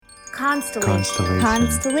Constellation.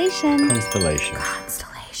 Constellation. Constellation.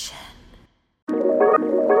 Constellation.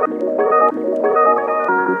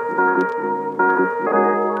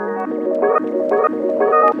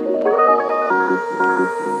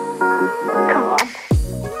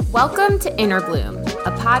 Welcome to Inner Bloom,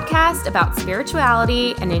 a podcast about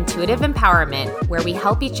spirituality and intuitive empowerment where we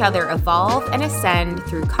help each other evolve and ascend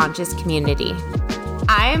through conscious community.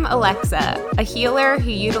 I'm Alexa, a healer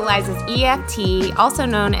who utilizes EFT, also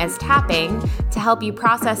known as tapping, to help you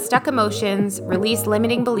process stuck emotions, release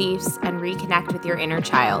limiting beliefs, and reconnect with your inner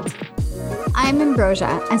child. I'm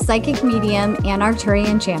Ambrosia, a psychic medium and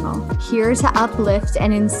Arcturian channel, here to uplift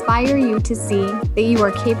and inspire you to see that you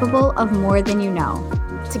are capable of more than you know.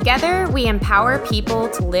 Together, we empower people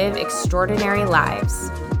to live extraordinary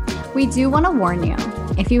lives. We do want to warn you,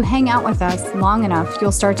 if you hang out with us long enough,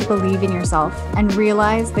 you'll start to believe in yourself and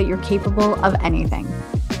realize that you're capable of anything.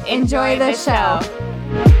 Enjoy the show.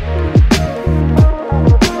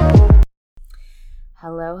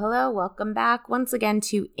 Hello. Welcome back once again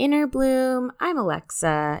to Inner Bloom. I'm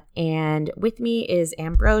Alexa, and with me is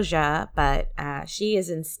Ambrosia, but she is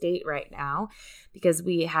in state right now because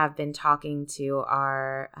we have been talking to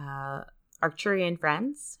our Arcturian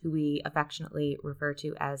friends, who we affectionately refer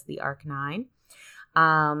to as the Arc-9.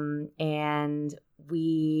 And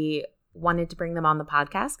we wanted to bring them on the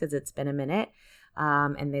podcast because it's been a minute.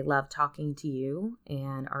 And they love talking to you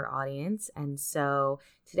and our audience. And so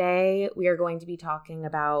today we are going to be talking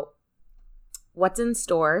about what's in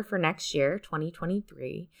store for next year,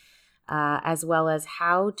 2023, as well as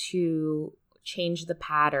how to change the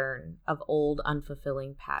pattern of old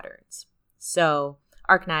unfulfilling patterns. So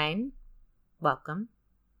Arc-9, welcome.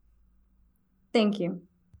 Thank you.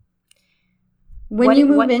 When you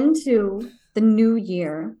move into the new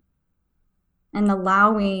year and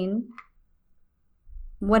allowing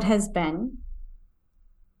what has been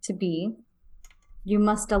to be, you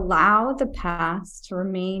must allow the past to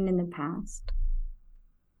remain in the past.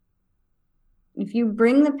 If you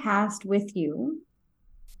bring the past with you,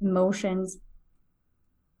 emotions,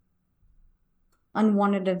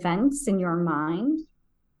 unwanted events in your mind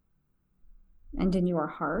and in your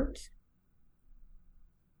heart,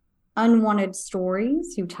 unwanted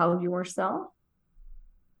stories you tell yourself,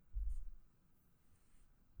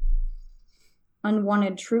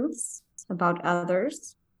 unwanted truths about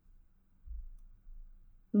others.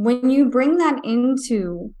 When you bring that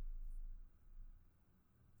into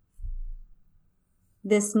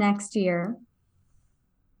this next year,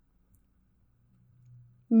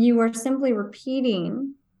 you are simply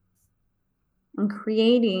repeating and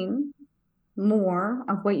creating more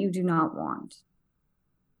of what you do not want.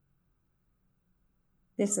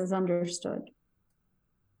 This is understood.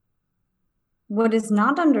 What is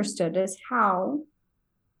not understood is how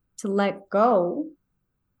to let go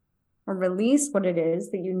or release what it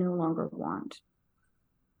is that you no longer want.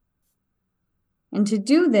 And to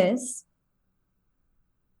do this,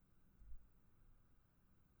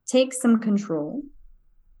 take some control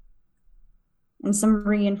and some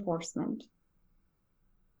reinforcement.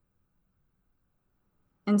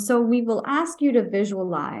 And so we will ask you to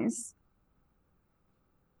visualize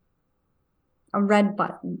a red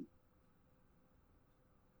button.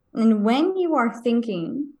 And when you are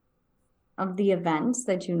thinking of the events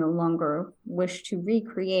that you no longer wish to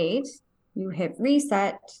recreate, you hit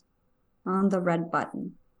reset on the red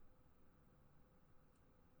button.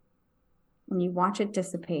 And you watch it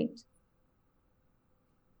dissipate.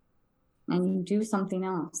 And you do something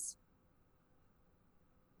else.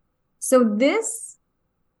 So this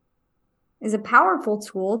is a powerful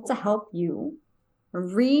tool to help you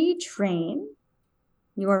retrain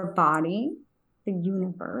your body, the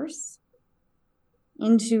universe,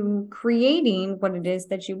 into creating what it is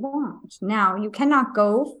that you want. Now, you cannot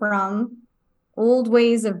go from old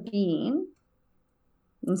ways of being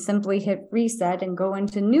and simply hit reset and go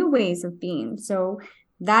into new ways of being. So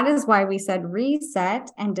that is why we said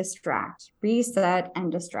reset and distract, reset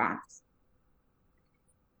and distract.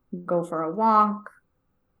 Go for a walk.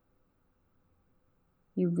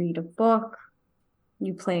 You read a book.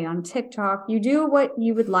 You play on TikTok. You do what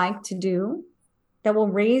you would like to do that will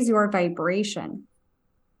raise your vibration.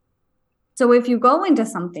 So if you go into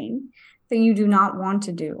something that you do not want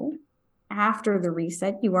to do after the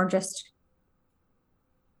reset, you are just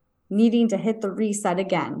needing to hit the reset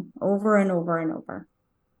again, over and over and over,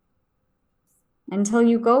 until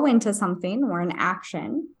you go into something or an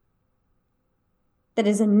action that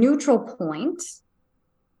is a neutral point,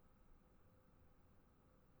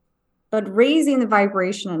 but raising the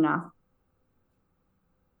vibration enough.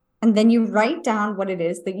 And then you write down what it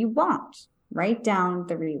is that you want. Write down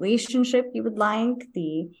the relationship you would like,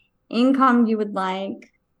 the income you would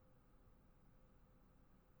like.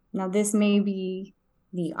 Now, this may be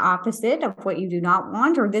the opposite of what you do not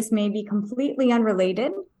want, or this may be completely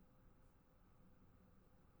unrelated.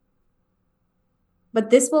 But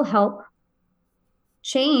this will help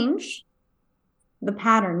change the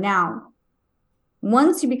pattern. Now,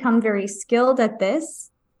 once you become very skilled at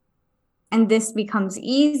this, and this becomes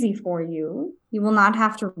easy for you, you will not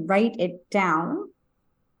have to write it down.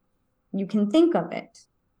 You can think of it.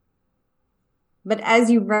 But as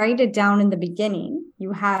you write it down in the beginning,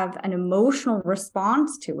 you have an emotional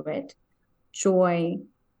response to it, joy,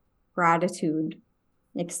 gratitude,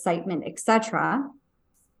 excitement, etc.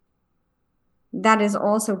 That is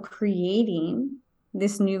also creating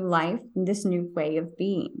this new life, this new way of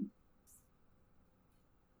being.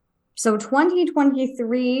 So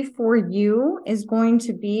 2023 for you is going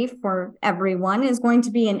to be, for everyone, is going to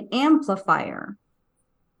be an amplifier.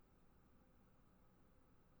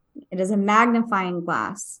 It is a magnifying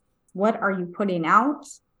glass. What are you putting out?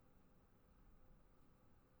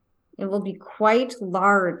 It will be quite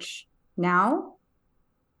large now.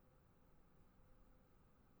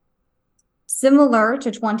 Similar to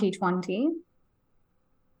 2020,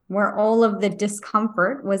 where all of the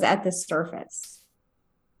discomfort was at the surface.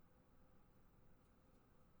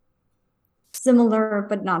 Similar,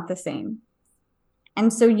 but not the same.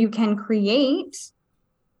 And so you can create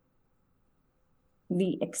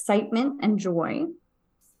the excitement and joy,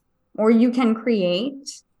 or you can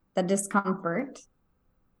create the discomfort.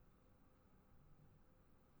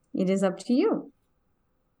 It is up to you.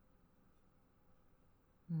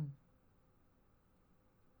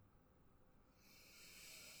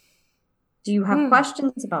 Do you have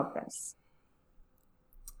questions about this?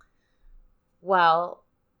 Well,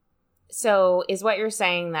 so is what you're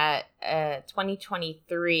saying that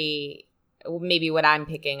 2023, maybe what I'm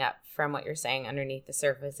picking up from what you're saying underneath the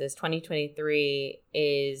surface is 2023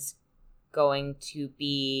 is going to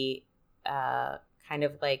be kind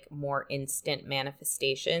of like more instant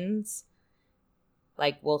manifestations.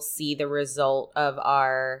 Like we'll see the result of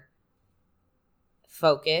our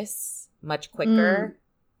focus much quicker.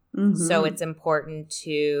 Mm-hmm. So it's important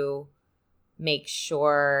to make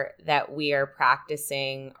sure that we are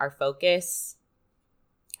practicing our focus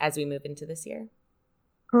as we move into this year.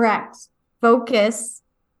 Correct. Focus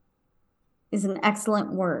is an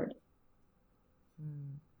excellent word.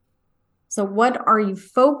 So what are you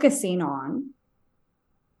focusing on?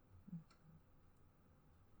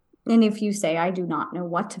 And if you say, I do not know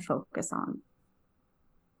what to focus on,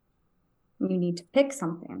 you need to pick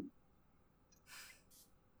something.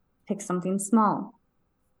 Pick something small.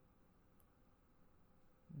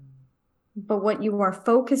 But what you are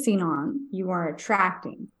focusing on, you are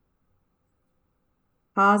attracting.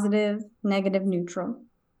 Positive, negative, neutral.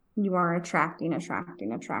 You are attracting.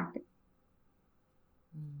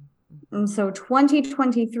 And so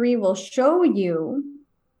 2023 will show you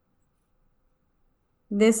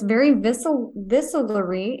this very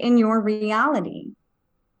viscerally in your reality.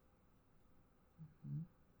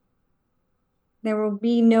 There will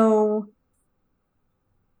be no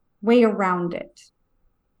way around it.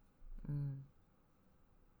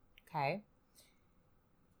 Okay.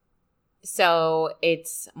 So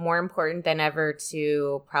it's more important than ever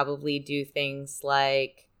to probably do things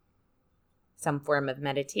like some form of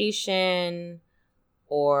meditation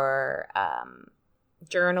or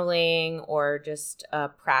journaling or just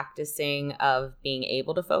practicing of being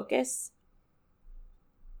able to focus.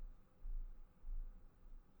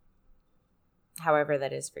 However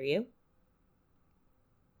that is for you.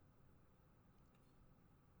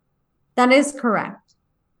 That is correct.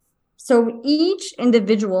 So each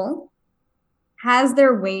individual has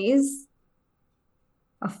their ways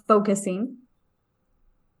of focusing,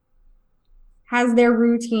 has their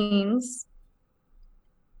routines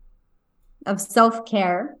of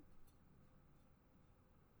self-care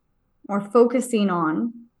or focusing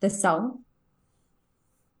on the self,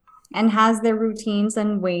 and has their routines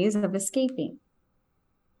and ways of escaping.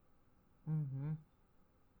 Mm-hmm.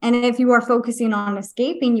 And if you are focusing on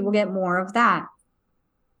escaping, you will get more of that.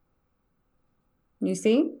 You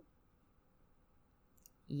see?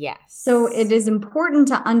 Yes. So it is important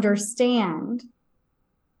to understand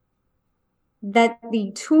that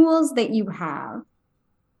the tools that you have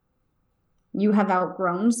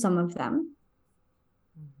outgrown some of them.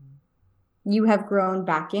 Mm-hmm. You have grown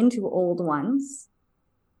back into old ones.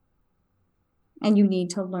 And you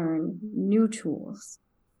need to learn new tools.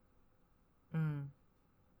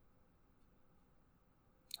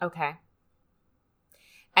 Okay.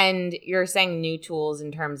 And you're saying new tools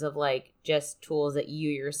in terms of like just tools that you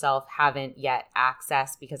yourself haven't yet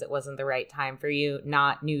accessed because it wasn't the right time for you,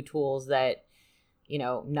 not new tools that,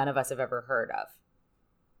 none of us have ever heard of.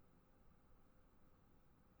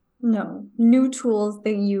 No, new tools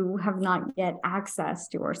that you have not yet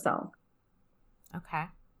accessed yourself. Okay.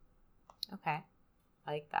 I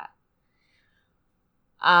like that.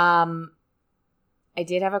 I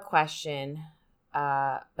did have a question,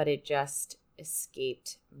 but it just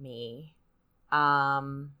escaped me.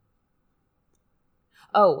 Oh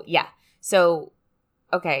yeah. So,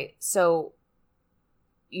 okay. So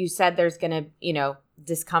you said there's going to,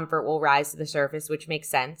 discomfort will rise to the surface, which makes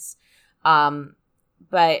sense.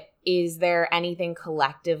 But is there anything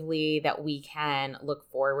collectively that we can look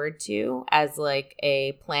forward to as like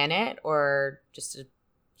a planet or just a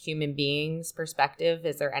human being's perspective?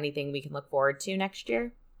 Is there anything we can look forward to next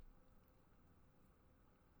year?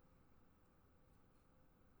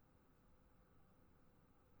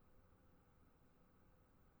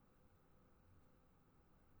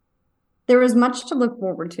 There is much to look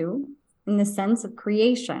forward to in the sense of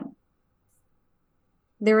creation.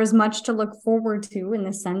 There is much to look forward to in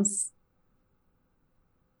the sense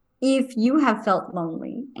if you have felt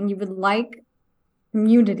lonely and you would like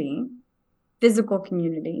community, physical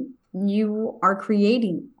community, you are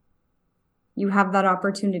creating. You have that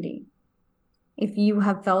opportunity. If you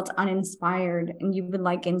have felt uninspired and you would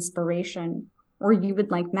like inspiration or you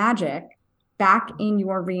would like magic back in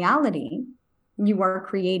your reality, you are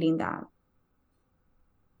creating that.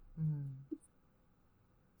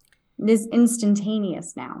 It is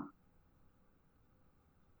instantaneous now.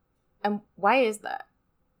 And why is that?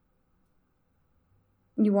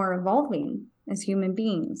 You are evolving as human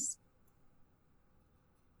beings.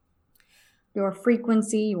 Your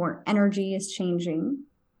frequency, your energy is changing.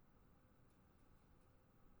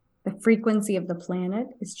 The frequency of the planet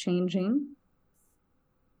is changing.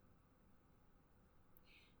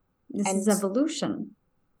 This is evolution.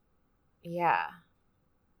 Yeah.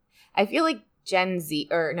 I feel like Gen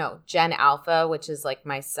Alpha, which is like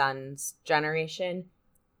my son's generation,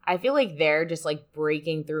 I feel like they're just like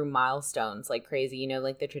breaking through milestones like crazy,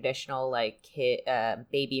 like the traditional like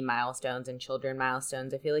baby milestones and children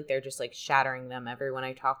milestones. I feel like they're just like shattering them, everyone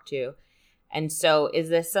I talk to. And so is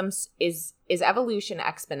this is evolution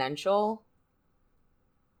exponential?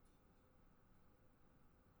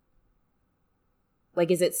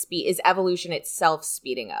 Like is evolution itself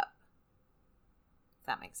speeding up? If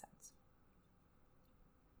that makes sense.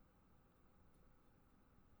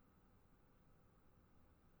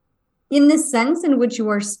 In the sense in which you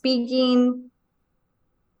are speaking,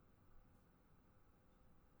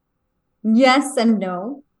 yes and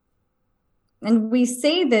no. And we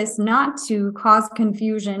say this not to cause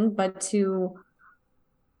confusion, but to,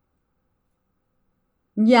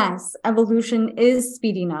 yes, evolution is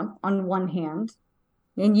speeding up on one hand,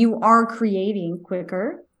 and you are creating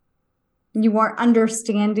quicker. You are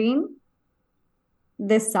understanding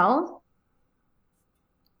the self,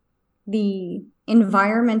 the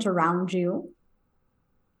environment around you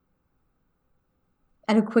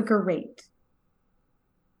at a quicker rate.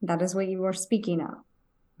 That is what you are speaking of.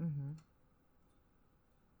 Mm-hmm.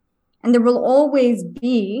 And there will always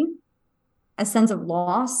be a sense of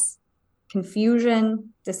loss, confusion,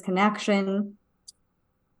 disconnection.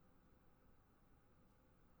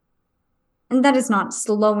 And that is not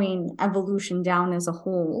slowing evolution down as a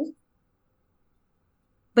whole,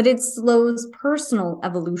 but it slows personal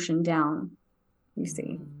evolution down, you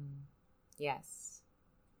see. Yes.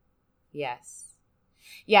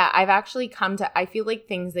 Yeah, I've actually I feel like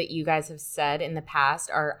things that you guys have said in the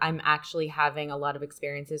past I'm actually having a lot of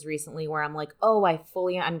experiences recently where I'm like, oh, I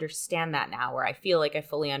fully understand that now, or I feel like I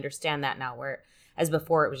fully understand that now, where as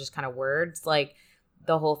before it was just kind of words, like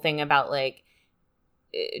the whole thing about like,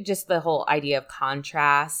 just the whole idea of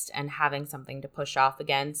contrast and having something to push off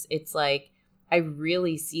against. It's like, I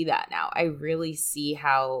really see that now. I really see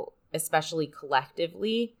how, especially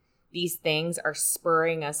collectively, these things are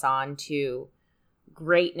spurring us on to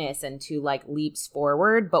greatness and to like leaps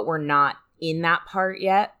forward, but we're not in that part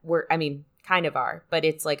yet. Kind of are, but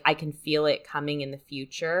it's like I can feel it coming in the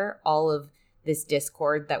future. All of this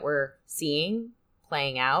discord that we're seeing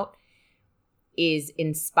playing out is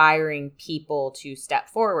inspiring people to step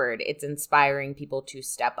forward. It's inspiring people to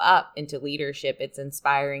step up into leadership. It's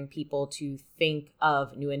inspiring people to think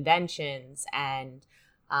of new inventions and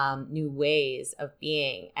new ways of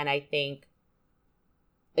being. And I think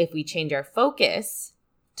if we change our focus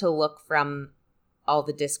to look from all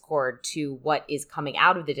the discord to what is coming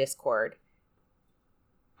out of the discord,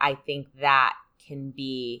 I think that can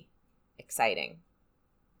be exciting.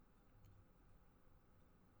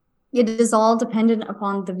 It is all dependent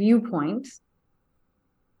upon the viewpoint.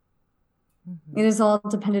 Mm-hmm. It is all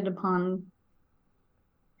dependent upon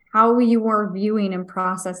how you are viewing and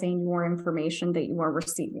processing your information that you are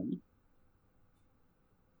receiving,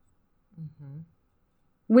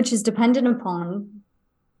 which is dependent upon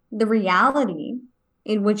the reality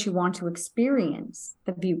in which you want to experience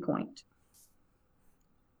the viewpoint.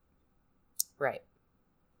 Right.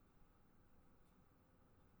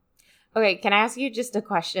 Okay, can I ask you just a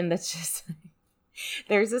question that's just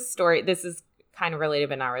there's a story, this is kind of related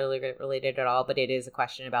but not really related at all, but it is a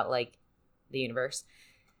question about like the universe.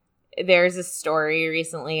 There's a story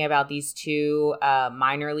recently about these two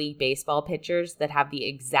minor league baseball pitchers that have the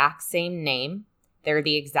exact same name. They're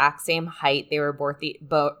the exact same height. They were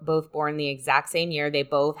both born the exact same year. They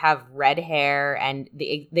both have red hair and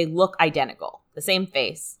they look identical, the same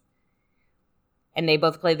face. And they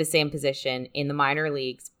both play the same position in the minor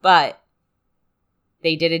leagues, but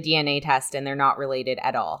they did a DNA test and they're not related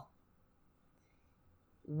at all.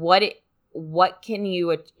 What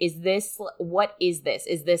is this?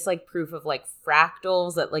 Is this like proof of like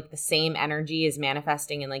fractals, that like the same energy is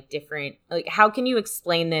manifesting in like different, like how can you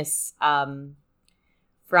explain this from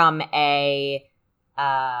a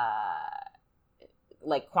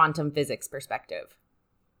like quantum physics perspective,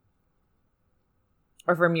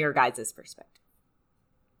 or from your guys' perspective?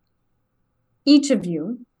 Each of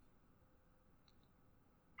you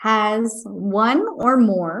has one or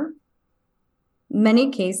more,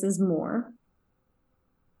 many cases more,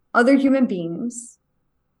 other human beings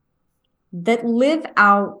that live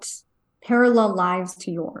out parallel lives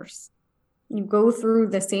to yours. You go through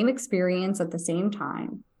the same experience at the same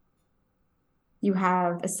time. You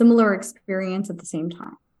have a similar experience at the same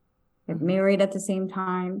time. You get married at the same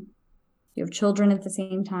time. You have children at the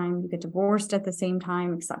same time. You get divorced at the same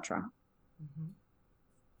time, etc.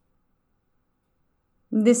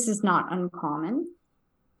 This is not uncommon.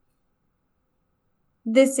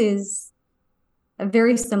 This is a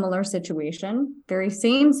very similar situation, very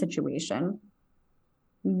same situation.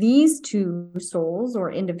 These two souls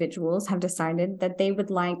or individuals have decided that they would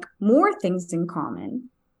like more things in common,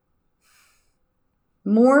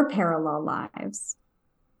 more parallel lives,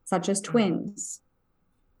 such as twins.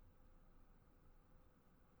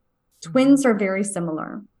 Twins are very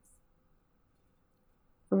similar.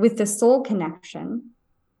 With the soul connection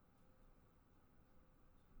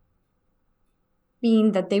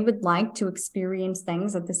being that they would like to experience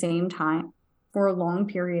things at the same time for a long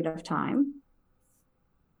period of time.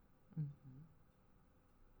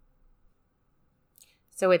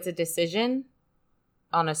 So it's a decision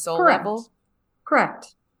on a soul Correct. level?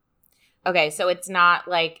 Correct. Okay, so it's not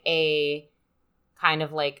like a kind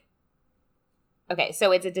of like, okay,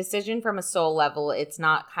 so it's a decision from a soul level. It's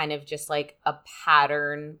not kind of just like a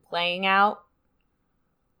pattern playing out.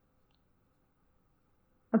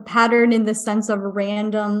 A pattern in the sense of a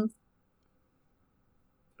random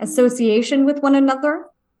association with one another?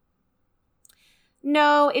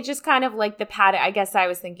 No, it's just kind of like the pattern. I guess I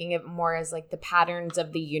was thinking of more as like the patterns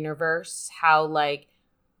of the universe. How like,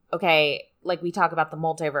 okay, like we talk about the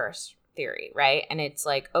multiverse theory, right? And it's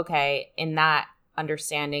like, okay, in that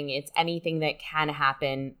understanding, it's anything that can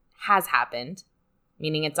happen has happened,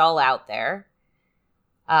 meaning it's all out there.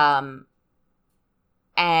 And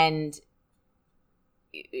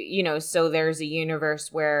you know, so there's a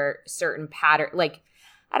universe where certain pattern, like,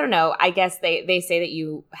 I don't know, I guess they say that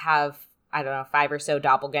you have, I don't know, 5 or so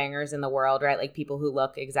doppelgangers in the world, right? Like people who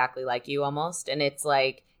look exactly like you almost. And it's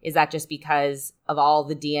like, is that just because of all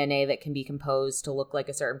the DNA that can be composed to look like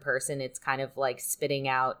a certain person? It's kind of like spitting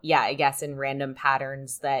out, yeah, I guess in random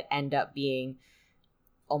patterns that end up being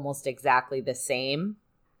almost exactly the same.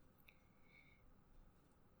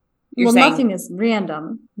 Well, nothing is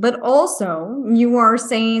random, but also you are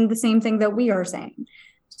saying the same thing that we are saying.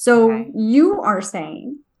 So okay. You are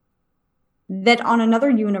saying that on another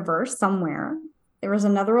universe somewhere, there was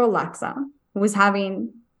another Alexa who was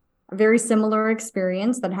having a very similar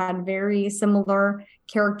experience that had very similar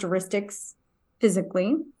characteristics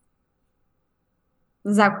physically.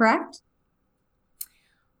 Is that correct?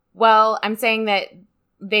 Well, I'm saying that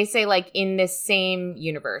they say like in this same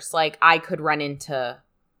universe, like I could run into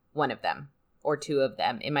one of them or two of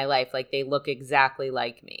them in my life. Like they look exactly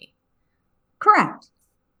like me. Correct.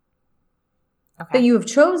 Okay. But you have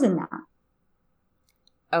chosen that.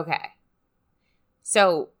 Okay.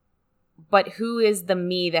 So, but who is the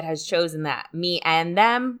me that has chosen that? Me and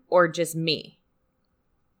them, or just me?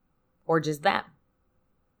 Or just them?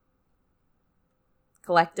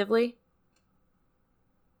 Collectively?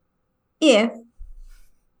 If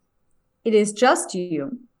it is just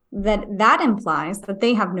you, that implies that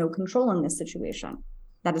they have no control in this situation.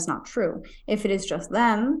 that is not true. If it is just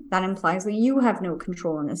them, that implies that you have no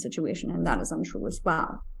control in the situation, and that is untrue as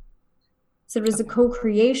well. So it is a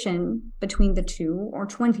co-creation between the 2 or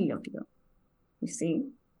 20 of you. You see?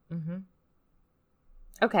 Mm-hmm.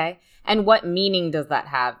 Okay. And what meaning does that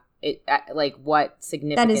have? Like what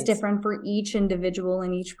significance? That is different for each individual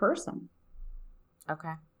and each person.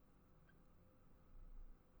 Okay.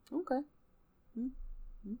 Okay.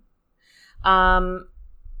 Mm-hmm.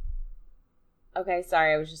 Okay,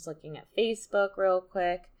 sorry, I was just looking at Facebook real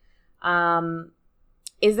quick.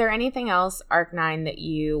 Is there anything else, Arc9, that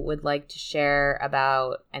you would like to share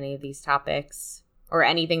about any of these topics, or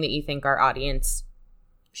anything that you think our audience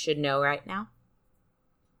should know right now?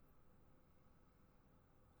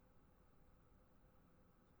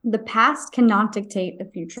 The past cannot dictate the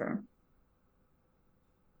future.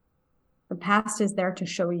 The past is there to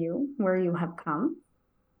show you where you have come,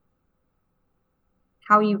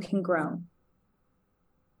 how you can grow.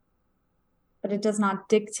 But it does not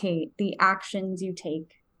dictate the actions you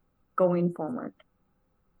take going forward.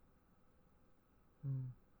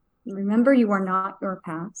 Remember, you are not your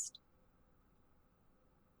past.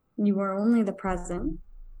 You are only the present.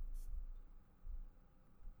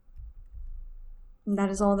 And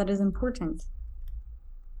that is all that is important.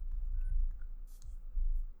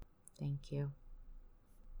 Thank you.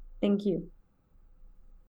 Thank you.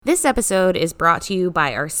 This episode is brought to you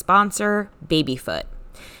by our sponsor, Babyfoot.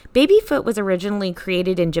 Babyfoot was originally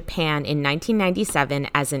created in Japan in 1997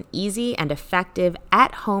 as an easy and effective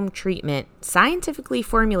at-home treatment scientifically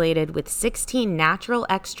formulated with 16 natural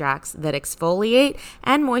extracts that exfoliate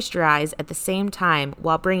and moisturize at the same time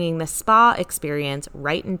while bringing the spa experience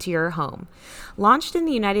right into your home. Launched in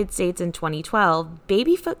the United States in 2012,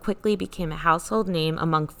 Babyfoot quickly became a household name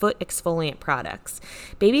among foot exfoliant products.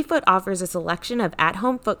 Babyfoot offers a selection of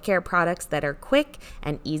at-home foot care products that are quick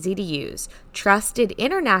and easy to use. Trusted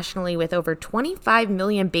internationally with over 25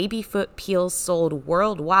 million baby foot peels sold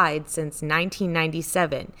worldwide since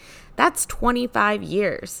 1997. That's 25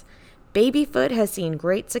 years. Babyfoot has seen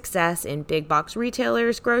great success in big box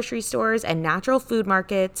retailers, grocery stores, and natural food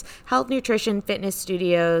markets, health, nutrition, fitness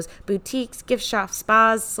studios, boutiques, gift shops,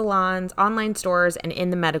 spas, salons, online stores, and in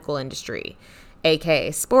the medical industry, aka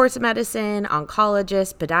sports medicine,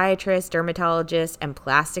 oncologists, podiatrists, dermatologists, and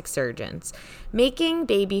plastic surgeons, making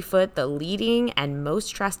Babyfoot the leading and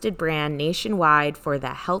most trusted brand nationwide for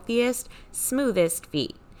the healthiest, smoothest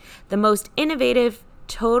feet. The most innovative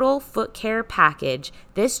total foot care package,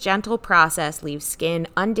 this gentle process leaves skin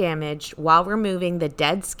undamaged while removing the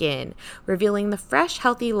dead skin, revealing the fresh,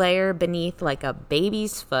 healthy layer beneath like a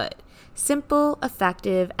baby's foot. Simple,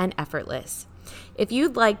 effective, and effortless. If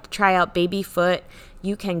you'd like to try out Babyfoot,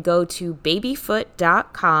 you can go to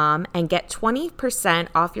babyfoot.com and get 20%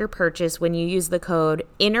 off your purchase when you use the code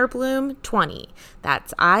INNERBLOOM20.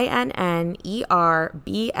 That's INNERBLOOM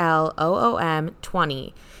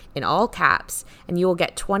 20 in all caps, and you will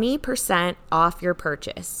get 20% off your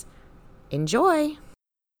purchase. Enjoy!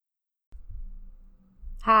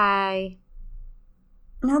 Hi.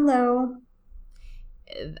 Hello.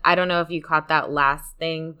 I don't know if you caught that last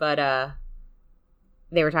thing, but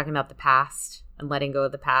they were talking about the past and letting go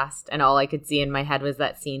of the past, and all I could see in my head was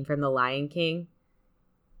that scene from The Lion King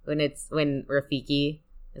when Rafiki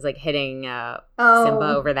is like hitting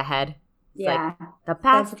Simba over the head. It's like, the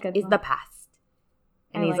past is the past.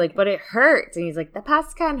 And he's like, but it hurts. And he's like, the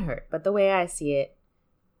past can hurt, but the way I see it,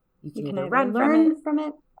 you can either run from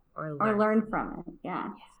it or learn from it. Yeah.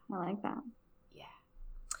 I like that. Yeah.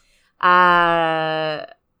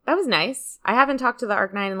 That was nice. I haven't talked to the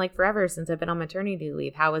Arc9 in like forever since I've been on maternity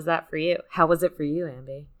leave. How was that for you? How was it for you,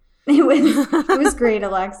 Ambi? It was great,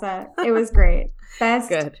 Alexa. It was great.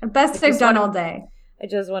 Best I've done all day. I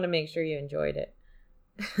just want to make sure you enjoyed it.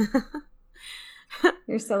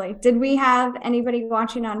 You're silly. Did we have anybody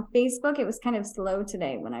watching on Facebook? It was kind of slow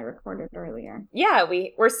today when I recorded earlier. Yeah,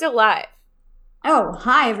 we're still live. Oh,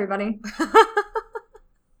 hi, everybody.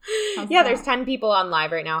 Yeah, there's 10 people on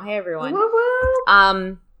live right now. Hey, everyone.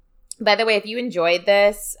 Woo-woo. By the way, if you enjoyed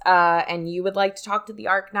this and you would like to talk to the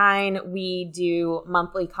Arc9, we do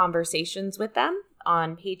monthly conversations with them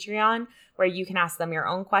on Patreon where you can ask them your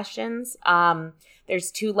own questions.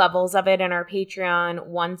 There's 2 levels of it in our Patreon.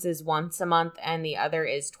 One is once a month and the other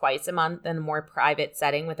is twice a month in a more private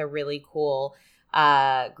setting with a really cool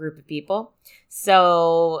group of people.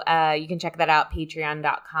 So you can check that out,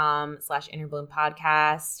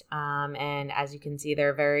 patreon.com/InnerBloomPodcast. And as you can see,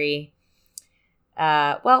 they're very,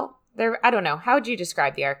 I don't know. How would you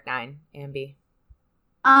describe the Arc9, Ambi?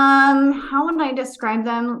 How would I describe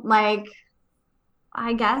them? Like,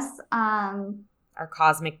 I guess, our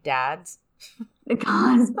cosmic dads. The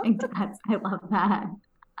cosmic dads. I love that.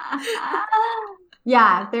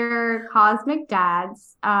 Yeah, they're cosmic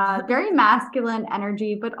dads. Very masculine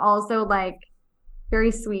energy, but also like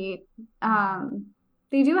very sweet.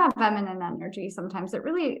 They do have feminine energy sometimes. It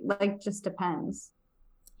really like just depends.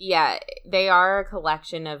 Yeah, they are a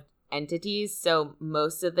collection of entities, so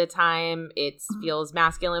most of the time it feels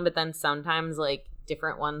masculine, but then sometimes like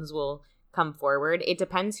different ones will come forward. It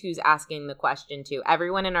depends who's asking the question too.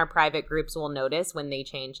 Everyone in our private groups will notice when they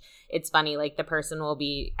change. It's funny, like the person will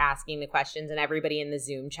be asking the questions and everybody in the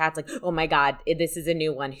Zoom chat's like, oh my God, this is a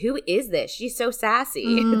new one. Who is this? She's so sassy.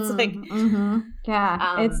 It's like,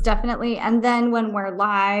 yeah, it's definitely. And then when we're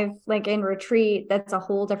live, like in retreat, that's a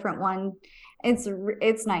whole different one. It's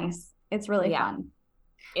nice. It's really fun.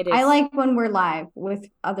 It is. I like when we're live with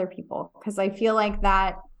other people because I feel like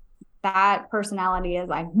that personality is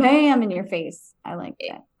like bam in your face. I like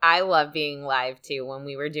it. I love being live too. When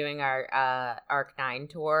we were doing our Arc 9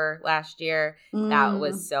 tour last year, that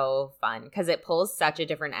was so fun because it pulls such a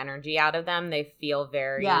different energy out of them. They feel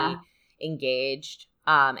very engaged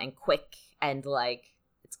and quick and like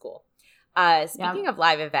it's cool. Speaking of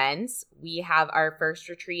live events, we have our first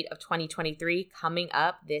retreat of 2023 coming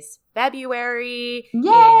up this February.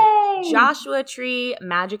 Yay! In Joshua Tree,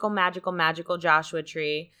 magical Joshua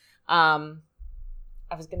Tree. I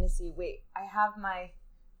was gonna see. Wait, I have my.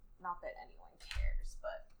 Not that anyone cares,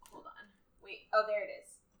 but hold on. Wait. Oh, there it is.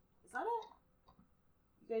 Is that it?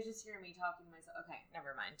 You guys just hear me talking to myself. Okay,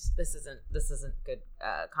 never mind. This isn't good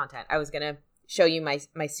content. I was gonna show you my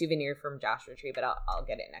souvenir from Joshua Tree, but I'll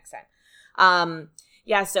get it next time.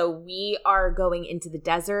 Yeah, so we are going into the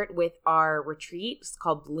desert with our retreat. It's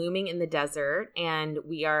called Blooming in the Desert, and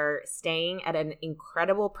we are staying at an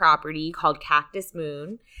incredible property called Cactus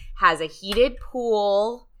Moon. Has a heated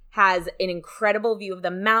pool, has an incredible view of the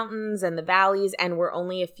mountains and the valleys, and we're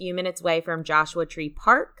only a few minutes away from Joshua Tree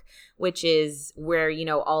Park, which is where, you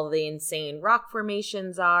know, all the insane rock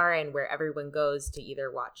formations are and where everyone goes to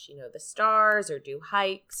either watch, you know, the stars or do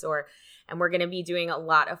hikes and we're going to be doing a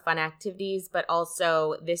lot of fun activities, but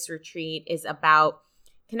also this retreat is about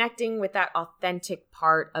connecting with that authentic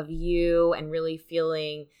part of you and really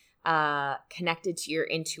feeling connected to your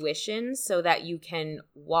intuition so that you can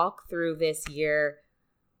walk through this year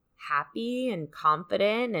happy and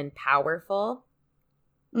confident and powerful.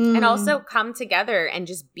 And also come together and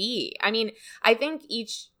just be. I mean, I think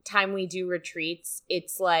each time we do retreats,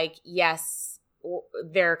 it's like, yes,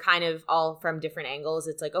 they're kind of all from different angles.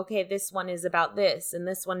 It's like, okay, this one is about this and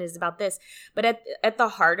this one is about this. But at the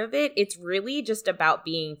heart of it, it's really just about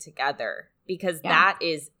being together because that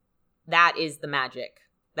is the magic.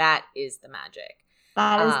 That is the magic.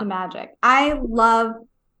 That is the magic. I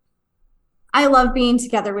love being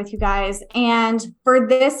together with you guys. And for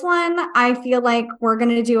this one, I feel like we're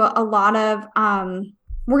going to do a lot of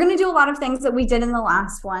things that we did in the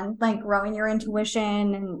last one, like growing your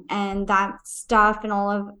intuition and that stuff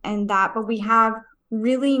and that. But we have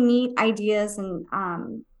really neat ideas and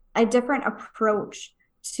a different approach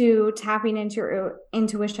to tapping into your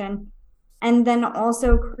intuition. And then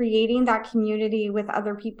also creating that community with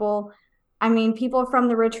other people. I mean, people from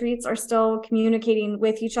the retreats are still communicating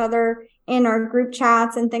with each other in our group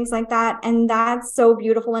chats and things like that. And that's so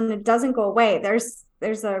beautiful. And it doesn't go away.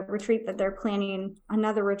 There's a retreat that they're planning,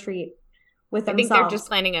 another retreat with themselves. I think they're just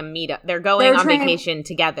planning a meetup. They're going on vacation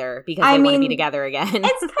together because they want to be together again.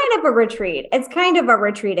 It's kind of a retreat. It's kind of a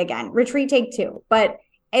retreat again. Retreat take 2. But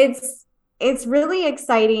it's really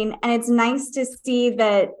exciting. And it's nice to see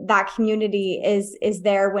that community is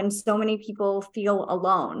there when so many people feel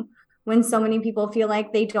alone. When so many people feel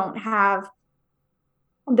like they don't have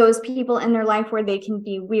those people in their life where they can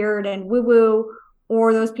be weird and woo-woo,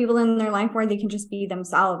 or those people in their life where they can just be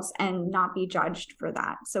themselves and not be judged for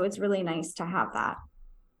that. So it's really nice to have that.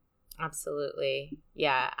 Absolutely.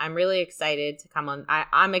 Yeah, I'm really excited to come on.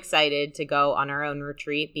 I'm excited to go on our own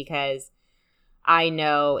retreat because I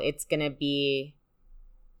know it's going to be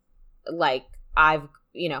like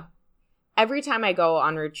every time I go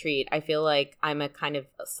on retreat, I feel like I'm a kind of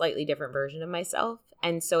a slightly different version of myself.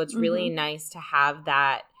 And so it's really nice to have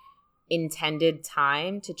that intended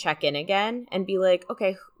time to check in again and be like,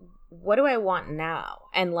 okay, what do I want now?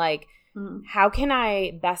 And like, how can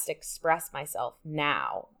I best express myself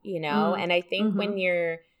now? You know? And I think when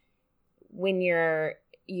you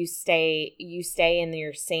stay in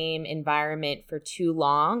your same environment for too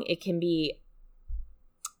long, it can be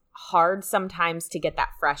hard sometimes to get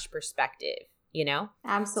that fresh perspective, you know?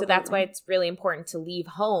 Absolutely. So that's why it's really important to leave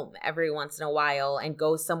home every once in a while and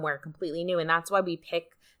go somewhere completely new. And that's why we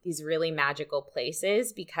pick these really magical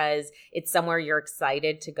places, because it's somewhere you're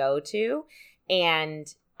excited to go to.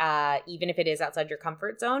 And even if it is outside your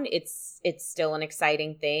comfort zone, it's still an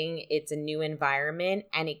exciting thing. It's a new environment,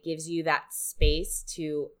 and it gives you that space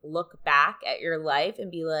to look back at your life and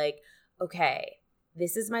be like, okay,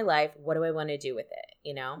 this is my life. What do I want to do with it?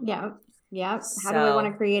 You know? Yeah. Yeah. How do I want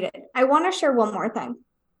to create it? I want to share one more thing,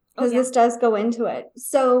 because this does go into it.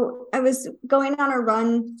 So I was going on a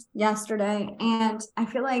run yesterday, and I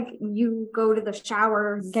feel like you go to the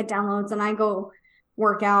shower, get downloads, and I go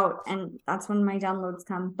work out, and that's when my downloads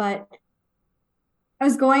come. But I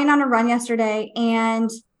was going on a run yesterday, and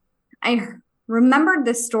I remembered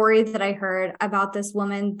this story that I heard about this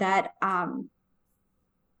woman that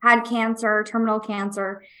had cancer, terminal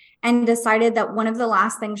cancer, and decided that one of the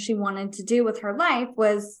last things she wanted to do with her life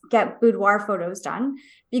was get boudoir photos done,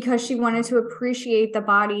 because she wanted to appreciate the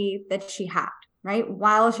body that she had, right?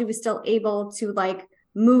 While she was still able to like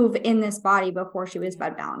move in this body before she was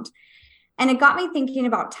bedbound. And it got me thinking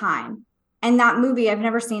about time. And that movie, I've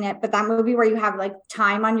never seen it, but that movie where you have like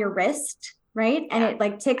time on your wrist, right? And it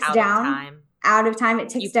like ticks down. Out of time. It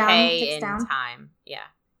ticks down. Ticks down. Time. Yeah.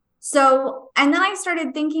 So, and then I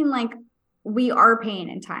started thinking, like, we are paying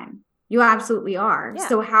in time. You absolutely are. Yeah.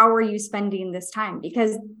 So how are you spending this time?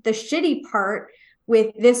 Because the shitty part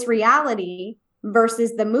with this reality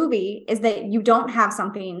versus the movie is that you don't have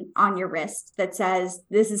something on your wrist that says,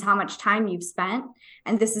 this is how much time you've spent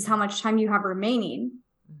and this is how much time you have remaining.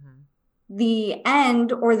 Mm-hmm. The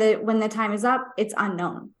end, or when the time is up, it's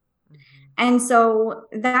unknown. Mm-hmm. And so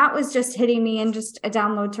that was just hitting me, and just a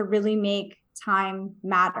download to really make time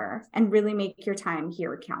matter and really make your time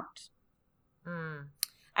here count.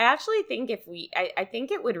 I actually think I think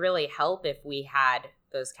it would really help if we had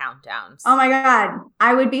those countdowns. Oh my God.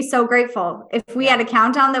 I would be so grateful if we had a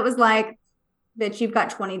countdown that was like, bitch, you've got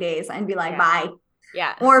 20 days. I'd be like, bye.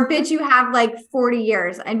 Yeah. Or bitch, you have like 40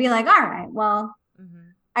 years. I'd be like, all right, well,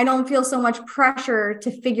 I don't feel so much pressure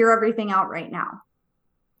to figure everything out right now.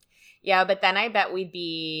 Yeah, but then I bet we'd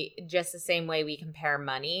be just the same way we compare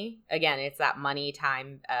money. Again, it's that money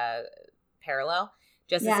time parallel.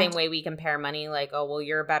 Just the same way we compare money, like, oh, well,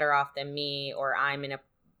 you're better off than me, or I'm in a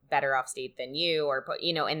better off state than you, or,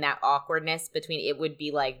 in that awkwardness between, it would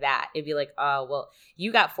be like that. It'd be like, oh, well,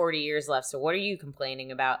 you got 40 years left, so what are you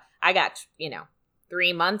complaining about? I got,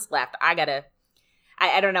 3 months left. I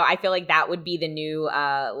don't know. I feel like that would be the new,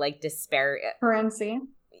 disparity. Currency.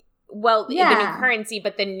 Well, the new currency,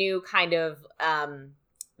 but the new kind of,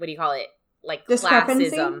 what do you call it? Like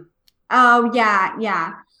classism. Oh,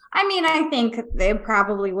 yeah. I mean, I think they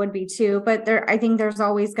probably would be too, but I think there's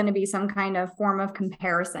always going to be some kind of form of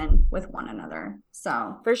comparison with one another.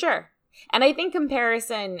 So for sure. And I think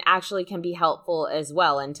comparison actually can be helpful as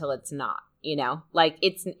well until it's not, like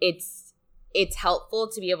it's helpful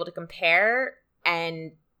to be able to compare,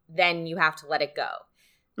 and then you have to let it go.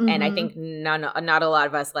 Mm-hmm. And I think not a lot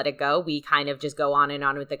of us let it go. We kind of just go on and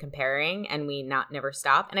on with the comparing, and we never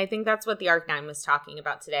stop. And I think that's what the Arc-9 was talking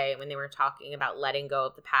about today when they were talking about letting go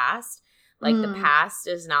of the past. Like the past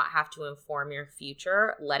does not have to inform your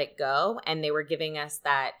future. Let it go. And they were giving us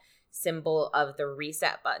that symbol of the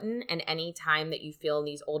reset button. And any time that you feel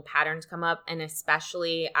these old patterns come up, and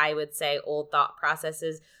especially I would say old thought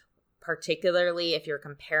processes, particularly if you're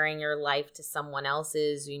comparing your life to someone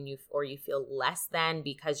else's, or you feel less than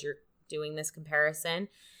because you're doing this comparison,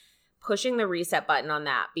 pushing the reset button on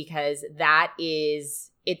that, because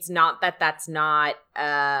it's not that that's not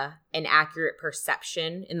an accurate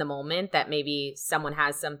perception in the moment, that maybe someone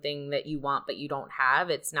has something that you want but you don't have.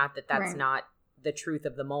 It's not that that's not the truth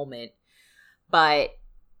of the moment. But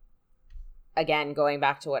again, going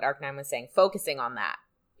back to what Arc-9 was saying, focusing on that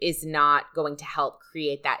is not going to help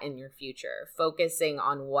create that in your future. Focusing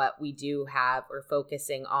on what we do have, or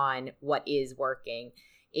focusing on what is working,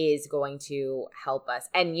 is going to help us.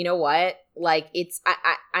 And you know what? Like,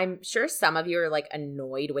 I'm sure some of you are like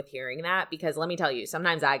annoyed with hearing that, because let me tell you,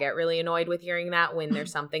 sometimes I get really annoyed with hearing that when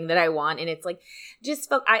there's something that I want, and it's like,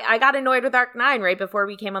 I got annoyed with Arc-9 right before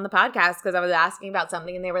we came on the podcast, because I was asking about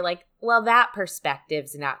something and they were like, well, that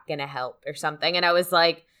perspective's not going to help or something. And I was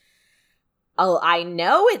like, oh, I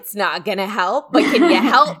know it's not going to help, but can you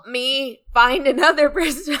help me find another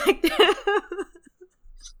perspective?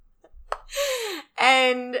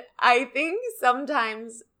 And I think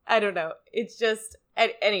sometimes, I don't know, it's just,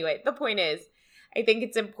 anyway, the point is, I think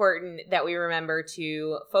it's important that we remember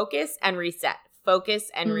to focus and reset.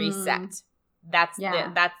 Focus and reset. That's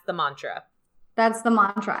the mantra. That's the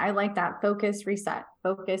mantra. I like that. Focus, reset.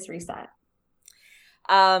 Focus, reset.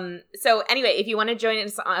 So anyway, if you want to join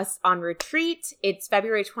us on retreat, it's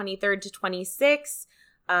February 23rd to 26th,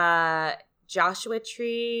 Joshua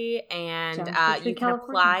Tree, and you can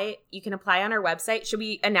apply on our website. Should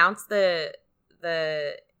we announce the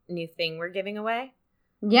new thing we're giving away?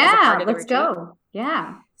 Yeah, let's go.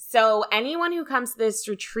 Yeah. So anyone who comes to this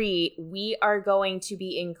retreat, we are going to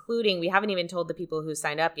be including, we haven't even told the people who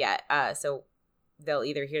signed up yet, so they'll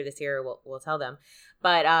either hear this here or we'll tell them.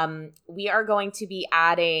 But we are going to be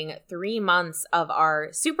adding 3 months of our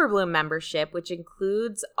Super Bloom membership, which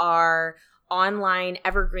includes our online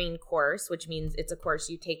evergreen course, which means it's a course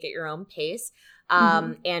you take at your own pace.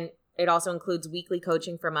 And it also includes weekly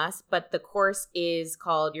coaching from us. But the course is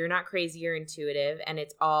called You're Not Crazy, You're Intuitive. And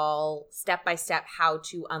it's all step-by-step how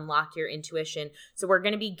to unlock your intuition. So we're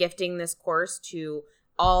going to be gifting this course to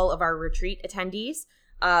all of our retreat attendees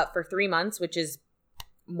for 3 months, which is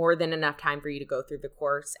more than enough time for you to go through the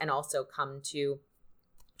course and also come to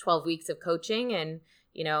 12 weeks of coaching and,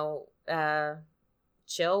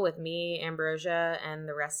 chill with me, Ambrosia, and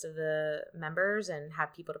the rest of the members and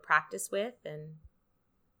have people to practice with. And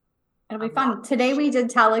it'll be fun. Today we did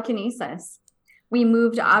telekinesis. We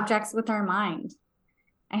moved objects with our mind.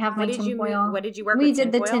 I have my tinfoil. What did you work with? We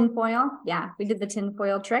did the tinfoil. Yeah, we did the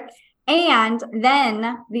tinfoil trick. And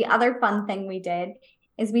then the other fun thing we did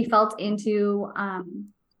is we felt into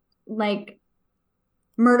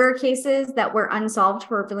murder cases that were unsolved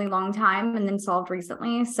for a really long time and then solved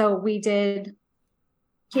recently. So we did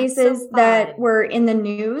cases that were in the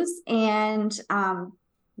news, and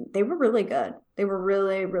they were really good. They were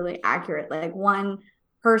really, really accurate. Like one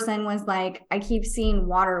person was like, I keep seeing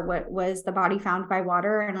water. What was the body found by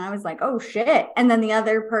water? And I was like, oh shit. And then the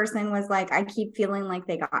other person was like, I keep feeling like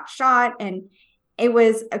they got shot. And it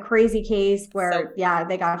was a crazy case where,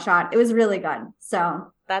 they got shot. It was really good.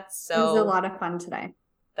 So it was a lot of fun today.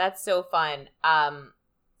 That's so fun.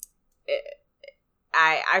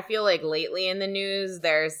 I feel like lately in the news,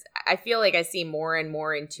 I feel like I see more and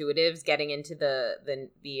more intuitives getting into the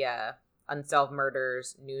unsolved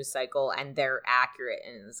murders news cycle, and they're accurate,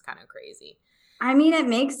 and it's kind of crazy. I mean, it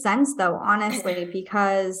makes sense though, honestly,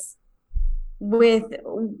 because why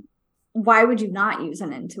would you not use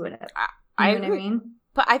an intuitive? I mean?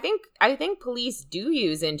 But I think police do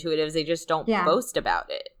use intuitives. They just don't boast about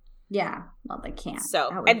it. Yeah. Well, they can't.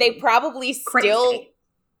 So, and they probably still,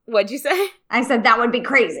 what'd you say? I said that would be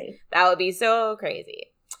crazy. That would be so crazy.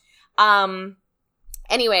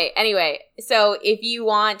 Anyway, so if you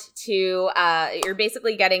want to, you're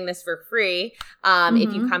basically getting this for free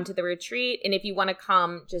if you come to the retreat. And if you want to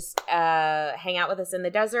come just hang out with us in the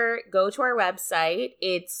desert, go to our website.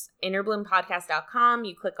 It's innerbloom.podcast.com.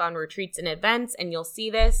 You click on retreats and events and you'll see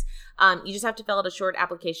this. You just have to fill out a short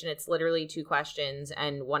application. It's literally 2 questions.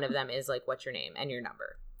 And one of them is like, what's your name and your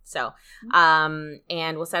number? So,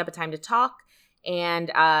 and we'll set up a time to talk.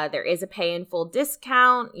 And there is a pay in full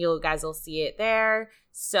discount. You guys will see it there.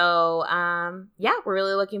 So, we're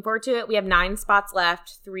really looking forward to it. We have 9 spots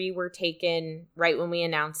left. 3 were taken right when we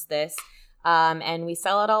announced this. And we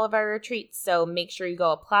sell out all of our retreats. So make sure you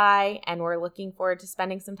go apply. And we're looking forward to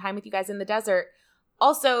spending some time with you guys in the desert.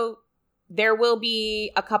 Also, there will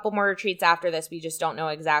be a couple more retreats after this. We just don't know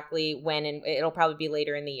exactly when, and it'll probably be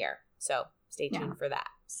later in the year. So stay tuned for that.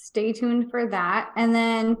 Stay tuned for that. And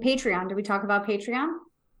then Patreon. Did we talk about Patreon?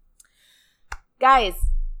 Guys,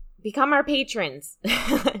 become our patrons.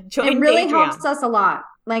 Join It really Patreon. helps us a lot.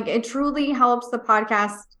 Like, it truly helps the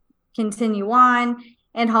podcast continue on.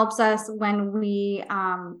 It helps us when we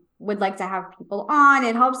would like to have people on.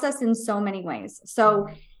 It helps us in so many ways. So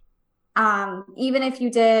even if you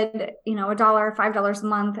did, $1, $5 a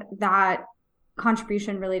month, that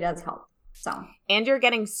contribution really does help. So, and you're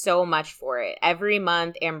getting so much for it. Every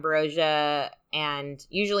month, Ambrosia and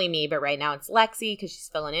usually me, but right now it's Lexi because she's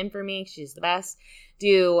filling in for me. She's the best.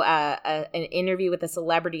 Do an interview with a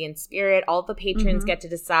celebrity in spirit. All the patrons get to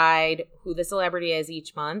decide who the celebrity is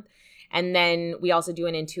each month. And then we also do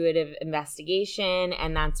an intuitive investigation.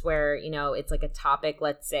 And that's where, it's like a topic,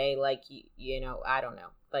 let's say like, I don't know,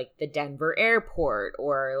 like the Denver airport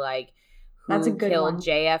or like who killed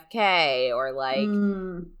JFK or like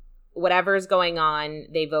whatever's going on,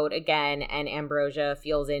 they vote again, and Ambrosia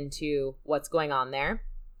feels into what's going on there.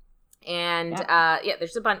 And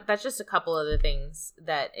there's a bunch. That's just a couple of the things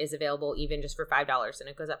that is available, even just for $5, and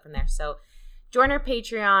it goes up from there. So join our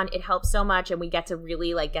Patreon. It helps so much, and we get to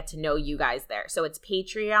really get to know you guys there. So it's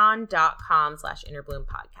patreon.com/innerbloom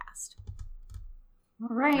podcast.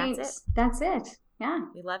 All right. That's it. Yeah.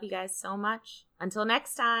 We love you guys so much. Until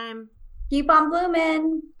next time. Keep on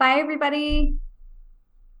blooming. Bye, everybody.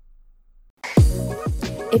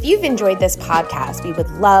 If you've enjoyed this podcast, we would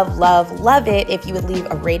love, love, love it if you would leave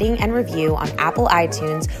a rating and review on Apple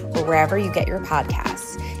iTunes or wherever you get your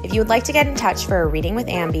podcasts. If you would like to get in touch for a reading with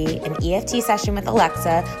Ambi, an EFT session with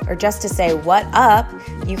Alexa, or just to say what up,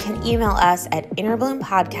 you can email us at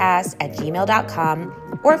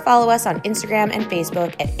innerbloompodcast@gmail.com or follow us on Instagram and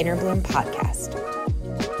Facebook at Inner Bloom Podcast.